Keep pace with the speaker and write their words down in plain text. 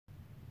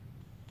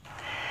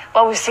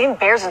Well, we've seen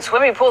bears in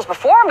swimming pools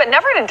before, but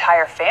never an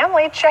entire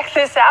family. Check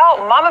this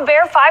out. Mama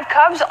bear, 5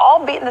 cubs,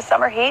 all beat in the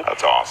summer heat.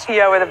 That's awesome.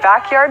 Yeah, with a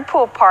backyard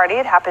pool party.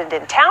 It happened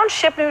in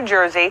Township, New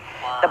Jersey.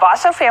 Wow. The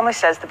Basso family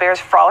says the bears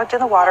frolicked in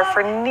the water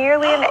for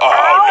nearly an hour.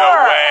 Oh,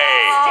 no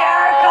way.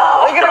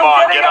 Hysterical. Look at Come him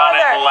on, getting get on it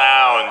there. and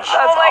lounge.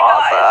 That's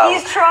awesome. God.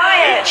 He's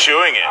trying. He's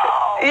chewing it.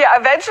 Yeah,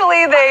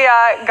 eventually they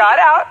got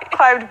out,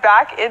 climbed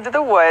back into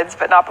the woods,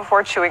 but not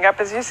before chewing up,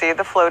 as you see,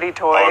 the floaty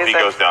toys. Oh, if he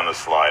goes down the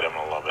slide, I'm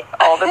going to love it.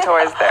 All the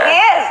toys there.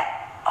 He is.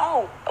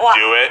 Oh, wow.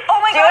 Do it.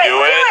 Oh, my God. Do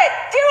it.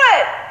 Do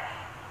it.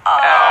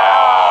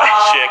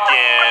 Oh,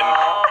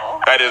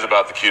 chicken. That is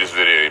about the cutest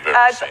video you've ever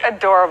That's seen.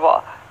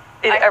 adorable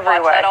in I every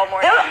watch way. that all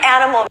morning. They're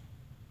animal.